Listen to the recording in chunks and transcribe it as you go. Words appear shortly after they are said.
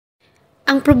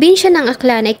Ang probinsya ng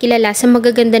Aklan ay kilala sa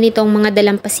magaganda nitong mga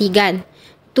dalampasigan,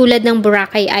 tulad ng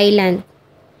Boracay Island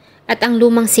at ang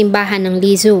lumang simbahan ng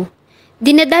Lizu.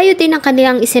 Dinadayo din ang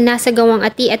kanilang isinasagawang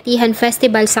ati-atihan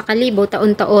festival sa Kalibo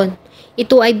taon-taon.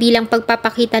 Ito ay bilang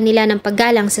pagpapakita nila ng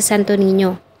paggalang sa Santo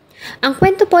Niño. Ang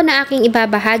kwento po na aking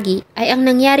ibabahagi ay ang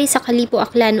nangyari sa Kalibo,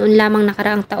 Aklan noon lamang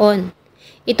nakaraang taon.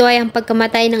 Ito ay ang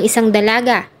pagkamatay ng isang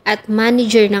dalaga at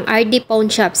manager ng RD Pawn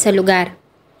Shop sa lugar.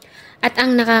 At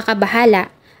ang nakakabahala,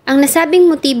 ang nasabing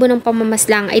motibo ng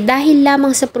pamamaslang ay dahil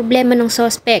lamang sa problema ng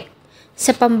sospek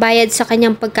sa pambayad sa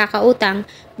kanyang pagkakautang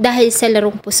dahil sa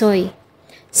larong pusoy.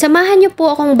 Samahan niyo po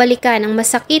akong balikan ang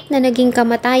masakit na naging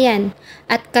kamatayan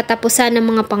at katapusan ng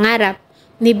mga pangarap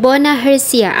ni Bonna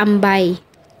Hercia Ambay.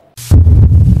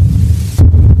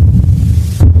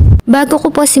 Bago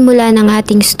ko po simulan ang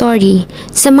ating story,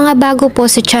 sa mga bago po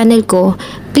sa channel ko,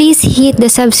 please hit the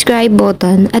subscribe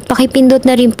button at pakipindot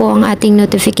na rin po ang ating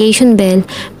notification bell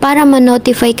para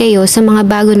ma-notify kayo sa mga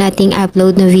bago nating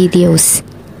upload na videos.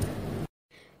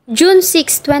 June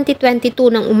 6,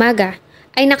 2022 ng umaga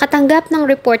ay nakatanggap ng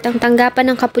report ang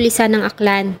tanggapan ng kapulisan ng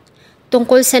Aklan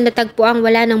tungkol sa natagpuang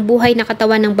wala ng buhay na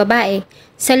katawan ng babae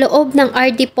sa loob ng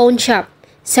RD Pawn Shop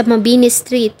sa Mabini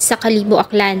Street sa Kalibo,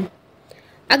 Aklan.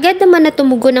 Agad naman na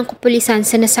tumugon ang kapulisan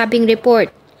sa nasabing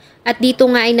report at dito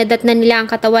nga ay nadatnan nila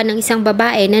ang katawan ng isang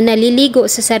babae na naliligo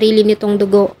sa sarili nitong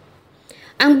dugo.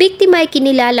 Ang biktima ay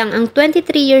kinilalang ang 23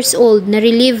 years old na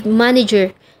relief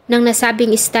manager ng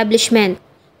nasabing establishment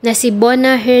na si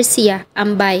Bonna Hercia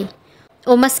Ambay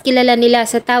o mas kilala nila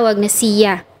sa tawag na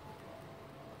Sia.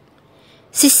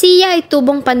 Si Sia ay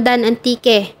tubong pandan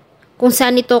antike kung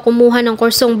saan ito kumuha ng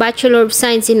kursong Bachelor of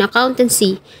Science in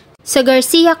Accountancy sa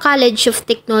Hercia College of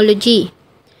Technology.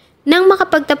 Nang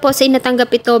makapagtapos ay natanggap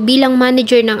ito bilang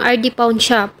manager ng RD Pawn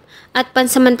Shop at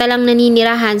pansamantalang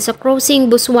naninirahan sa Crossing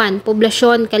Busuan,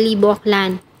 Poblasyon, Kalibo,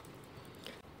 Aklan.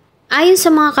 Ayon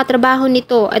sa mga katrabaho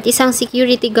nito at isang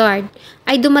security guard,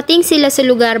 ay dumating sila sa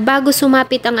lugar bago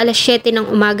sumapit ang alas 7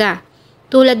 ng umaga,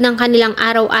 tulad ng kanilang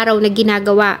araw-araw na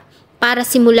ginagawa para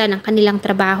simulan ang kanilang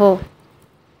trabaho.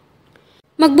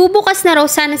 Magbubukas na raw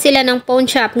sana sila ng pawn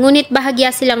shop ngunit bahagya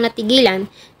silang natigilan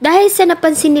dahil sa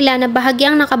napansin nila na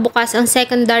bahagyang nakabukas ang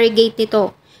secondary gate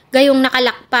nito, gayong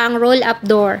nakalak pa ang roll-up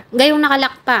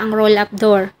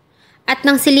door. At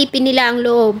nang silipin nila ang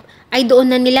loob, ay doon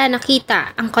na nila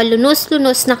nakita ang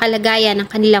kalunos-lunos na kalagayan ng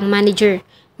kanilang manager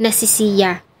na si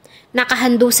Sia.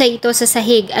 Nakahandusay ito sa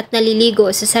sahig at naliligo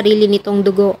sa sarili nitong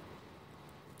dugo.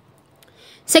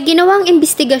 Sa ginawang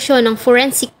investigasyon ng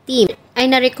forensic team ay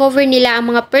na-recover nila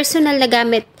ang mga personal na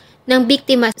gamit ng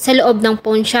biktima sa loob ng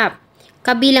pawn shop.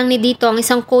 Kabilang ni dito ang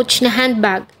isang Coach na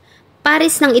handbag,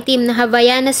 pares ng itim na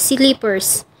Havaianas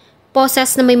slippers,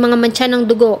 posas na may mga mantsa ng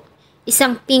dugo,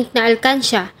 isang pink na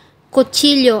alkansya,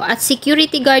 kutsilyo at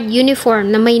security guard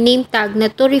uniform na may name tag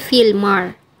na Turifil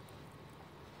Mar.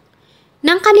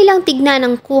 Nang kanilang tignan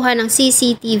ang kuha ng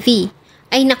CCTV,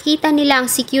 ay nakita nila ang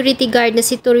security guard na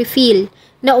si Turifil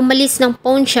na umalis ng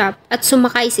pawn shop at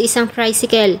sumakay sa isang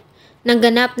tricycle nang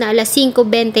ganap na alas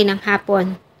 5:20 ng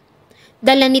hapon.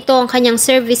 Dala nito ang kanyang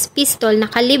service pistol na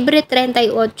kalibre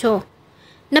 38.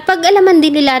 Napag-alaman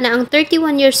din nila na ang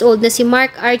 31 years old na si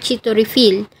Mark Archie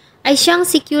Turifil ay siyang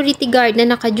security guard na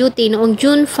naka-duty noong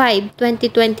June 5,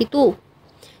 2022.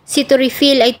 Si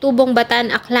Turifil ay tubong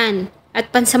Bataan, Aklan at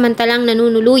pansamantalang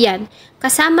nanunuluyan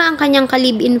kasama ang kanyang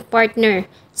ka-live-in partner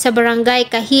sa Barangay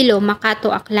Kahilo, Makato,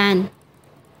 Aklan.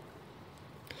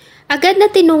 Agad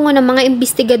na tinungo ng mga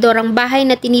investigador ang bahay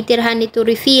na tinitirhan ni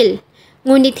Turifil,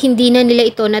 ngunit hindi na nila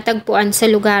ito natagpuan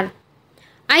sa lugar.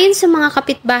 Ayon sa mga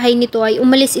kapitbahay nito ay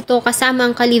umalis ito kasama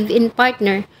ang ka-live-in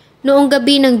partner noong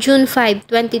gabi ng June 5,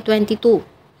 2022.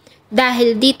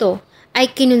 Dahil dito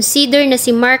ay kinonsider na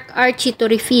si Mark Archie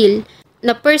Turifil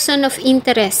na person of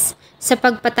interest sa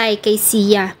pagpatay kay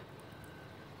Sia.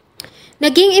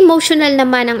 Naging emotional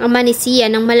naman ang ama ni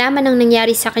Sia nang malaman ang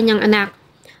nangyari sa kanyang anak.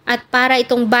 At para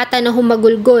itong bata na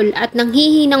humagulgol at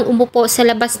nanghihinang umupo sa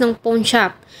labas ng pawn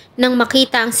shop nang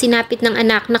makita ang sinapit ng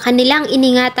anak na kanilang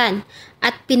iningatan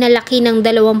at pinalaki ng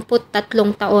 23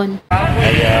 taon.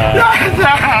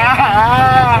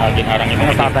 Ginharang ito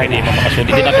na tatay ni mapakasudi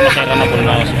din natin masara na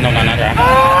puno ng nanara.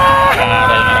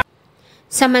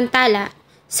 Samantala,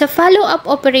 sa follow-up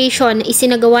operation na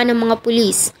isinagawa ng mga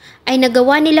pulis, ay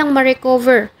nagawa nilang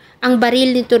ma-recover ang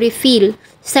baril ni Turifil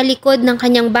sa likod ng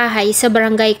kanyang bahay sa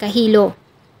Barangay Kahilo.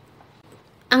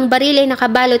 Ang baril ay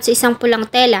nakabalot sa isang pulang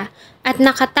tela at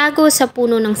nakatago sa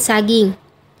puno ng saging.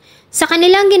 Sa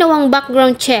kanilang ginawang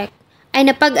background check ay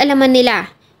napag-alaman nila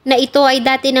na ito ay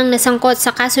dati nang nasangkot sa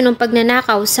kaso ng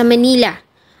pagnanakaw sa Manila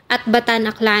at Bataan,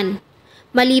 Aklan.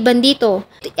 Maliban dito,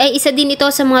 ay isa din ito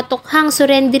sa mga tukhang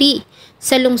surrenderi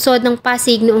sa lungsod ng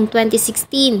Pasig noong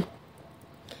 2016.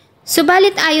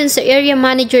 Subalit ayon sa area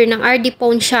manager ng RD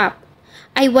Pawn Shop,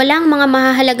 ay walang mga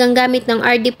mahahalagang gamit ng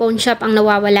RD Pawn Shop ang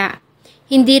nawawala.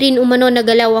 Hindi rin umano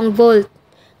nagalaw ang vault.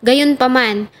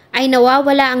 Gayunpaman ay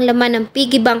nawawala ang laman ng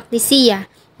piggy bank ni Sia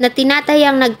na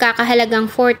tinatayang nagkakahalagang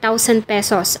 4,000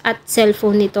 pesos at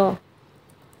cellphone nito.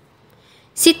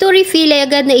 Si Turifil ay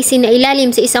agad na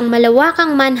isinailalim sa isang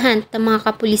malawakang manhunt ng mga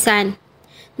kapulisan.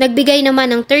 Nagbigay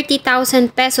naman ng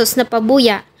 30,000 pesos na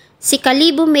pabuya si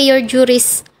Kalibo Mayor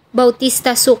Juris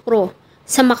Bautista Sucro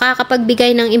sa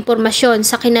makakapagbigay ng impormasyon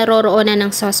sa kinaroroonan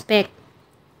ng suspect.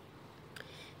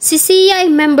 Si Sia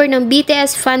ay member ng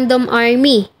BTS Fandom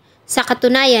Army. Sa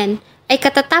katunayan, ay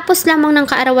katatapos lamang ng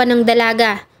kaarawan ng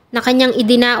dalaga na kanyang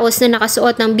idinaos na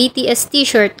nakasuot ng BTS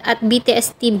t-shirt at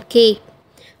BTS team cake.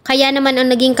 Kaya naman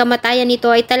ang naging kamatayan nito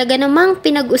ay talaga namang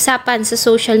pinag-usapan sa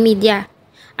social media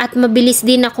at mabilis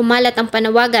din na kumalat ang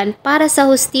panawagan para sa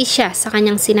hustisya sa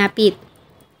kanyang sinapit.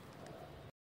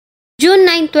 June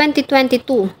 9, 2022,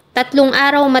 3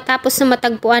 araw matapos na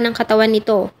matagpuan ang katawan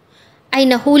nito, ay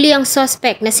nahuli ang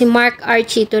suspect na si Mark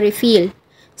Archie Turifil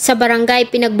sa barangay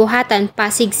Pinagbuhatan,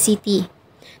 Pasig City,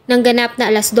 nang ganap na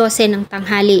alas 12 ng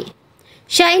tanghali.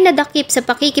 Siya ay nadakip sa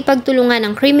pakikipagtulungan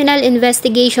ng Criminal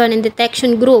Investigation and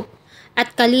Detection Group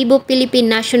at Kalibo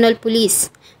Philippine National Police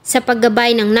sa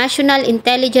paggabay ng National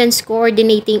Intelligence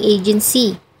Coordinating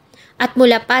Agency. At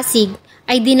mula Pasig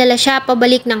ay dinala siya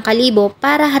pabalik ng Kalibo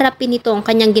para harapin ito ang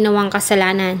kanyang ginawang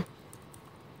kasalanan.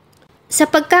 Sa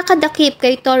pagkakadakip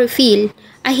kay Turifil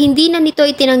ay hindi na nito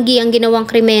itinanggi ang ginawang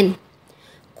krimen.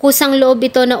 Kusang loob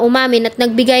ito na umamin at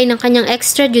nagbigay ng kanyang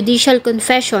extrajudicial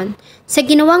confession sa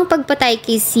ginawang pagpatay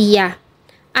kay Sia.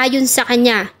 Ayon sa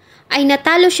kanya, ay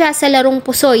natalo siya sa larong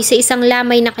pusoy sa isang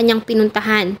lamay na kanyang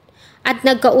pinuntahan at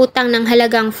nagkautang ng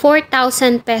halagang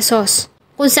 4,000 pesos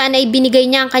kung saan ay binigay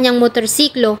niya ang kanyang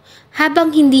motorsiklo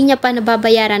habang hindi niya pa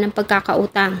nababayaran ang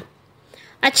pagkakautang.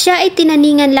 At siya ay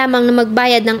tinaningan lamang na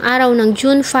magbayad ng araw ng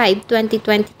June 5,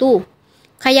 2022.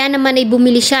 Kaya naman ay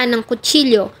bumili siya ng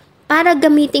kutsilyo para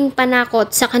gamiting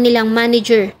panakot sa kanilang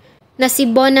manager na si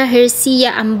Bonna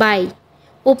Hercia Ambay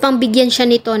upang bigyan siya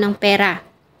nito ng pera.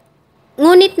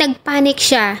 Ngunit nagpanik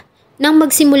siya nang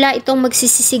magsimula itong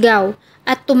magsisisigaw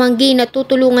at tumanggi na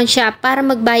tutulungan siya para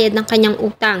magbayad ng kanyang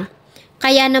utang.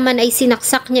 Kaya naman ay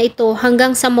sinaksak niya ito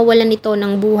hanggang sa mawalan ito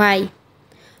ng buhay.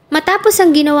 Matapos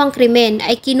ang ginawang krimen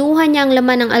ay kinuha niya ang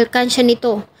laman ng alkansya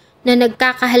nito na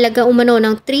nagkakahalaga umano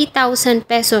ng 3,000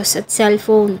 pesos at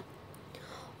cellphone.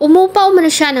 Umupa umano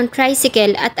siya ng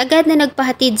tricycle at agad na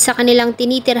nagpahatid sa kanilang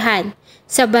tinitirhan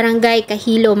sa barangay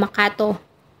Kahilo, Makato.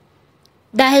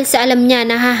 Dahil sa alam niya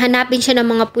na hahanapin siya ng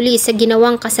mga pulis sa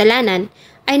ginawang kasalanan,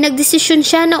 ay nagdesisyon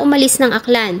siya na umalis ng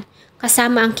Aklan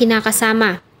kasama ang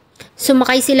kinakasama.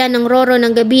 Sumakay sila ng roro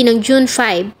ng gabi ng June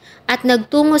 5 at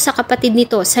nagtungo sa kapatid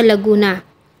nito sa Laguna.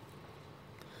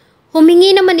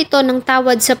 Humingi naman ito ng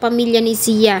tawad sa pamilya ni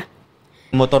Sia.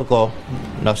 Motor ko,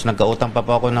 tapos nagkautang pa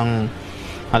po ako ng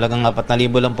halagang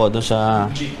 4,000 lang po doon sa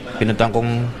pinuntahan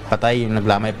kong patay.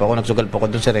 Naglamay po ako, nagsugal po ako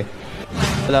doon sir eh.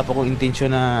 Wala po akong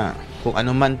intensyon na kung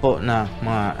ano man po na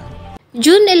mga...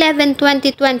 June 11,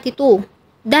 2022,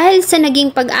 dahil sa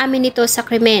naging pag-amin nito sa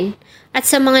krimen at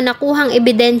sa mga nakuhang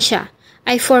ebidensya,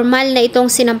 ay formal na itong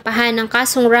sinampahan ng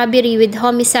kasong robbery with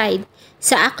homicide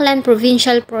sa Aklan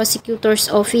Provincial Prosecutor's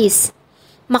Office.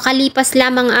 Makalipas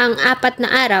lamang ang 4 na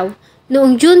araw,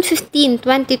 noong June 15,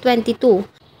 2022,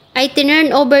 ay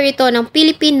tinurn over ito ng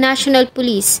Philippine National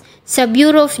Police sa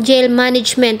Bureau of Jail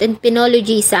Management and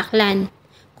Penology sa Aklan,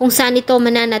 kung saan ito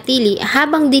mananatili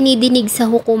habang dinidinig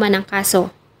sa hukuman ng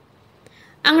kaso.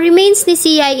 Ang remains ni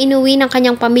Sia ay inuwi ng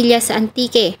kanyang pamilya sa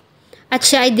Antique at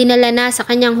siya ay dinala na sa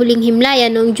kanyang huling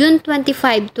himlayan noong June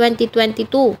 25,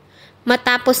 2022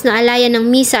 matapos na alayan ng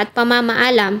misa at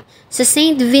pamamaalam sa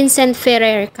St. Vincent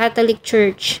Ferrer Catholic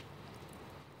Church.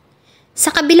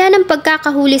 Sa kabila ng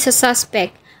pagkakahuli sa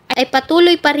suspect, ay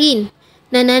patuloy pa rin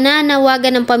na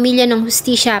nananawagan ng pamilya ng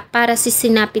hustisya para sa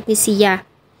sinapit ni Sia.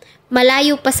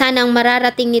 Malayo pa sana ang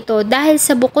mararating nito dahil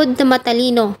sa bukod na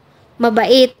matalino,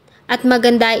 mabait at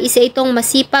maganda ay isa itong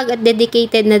masipag at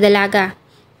dedicated na dalaga.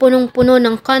 Punong-puno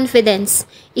ng confidence,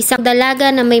 isang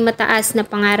dalaga na may mataas na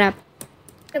pangarap.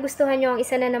 Nagustuhan niyo ang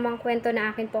isa na namang kwento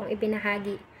na akin pong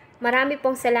ibinahagi. Marami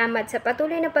pong salamat sa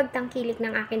patuloy na pagtangkilik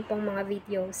ng akin pong mga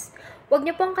videos. Huwag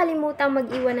niyo pong kalimutang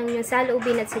mag-iwan ng inyong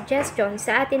saloobin at suggestion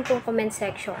sa atin pong comment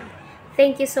section.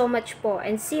 Thank you so much po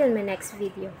and see you in my next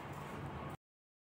video.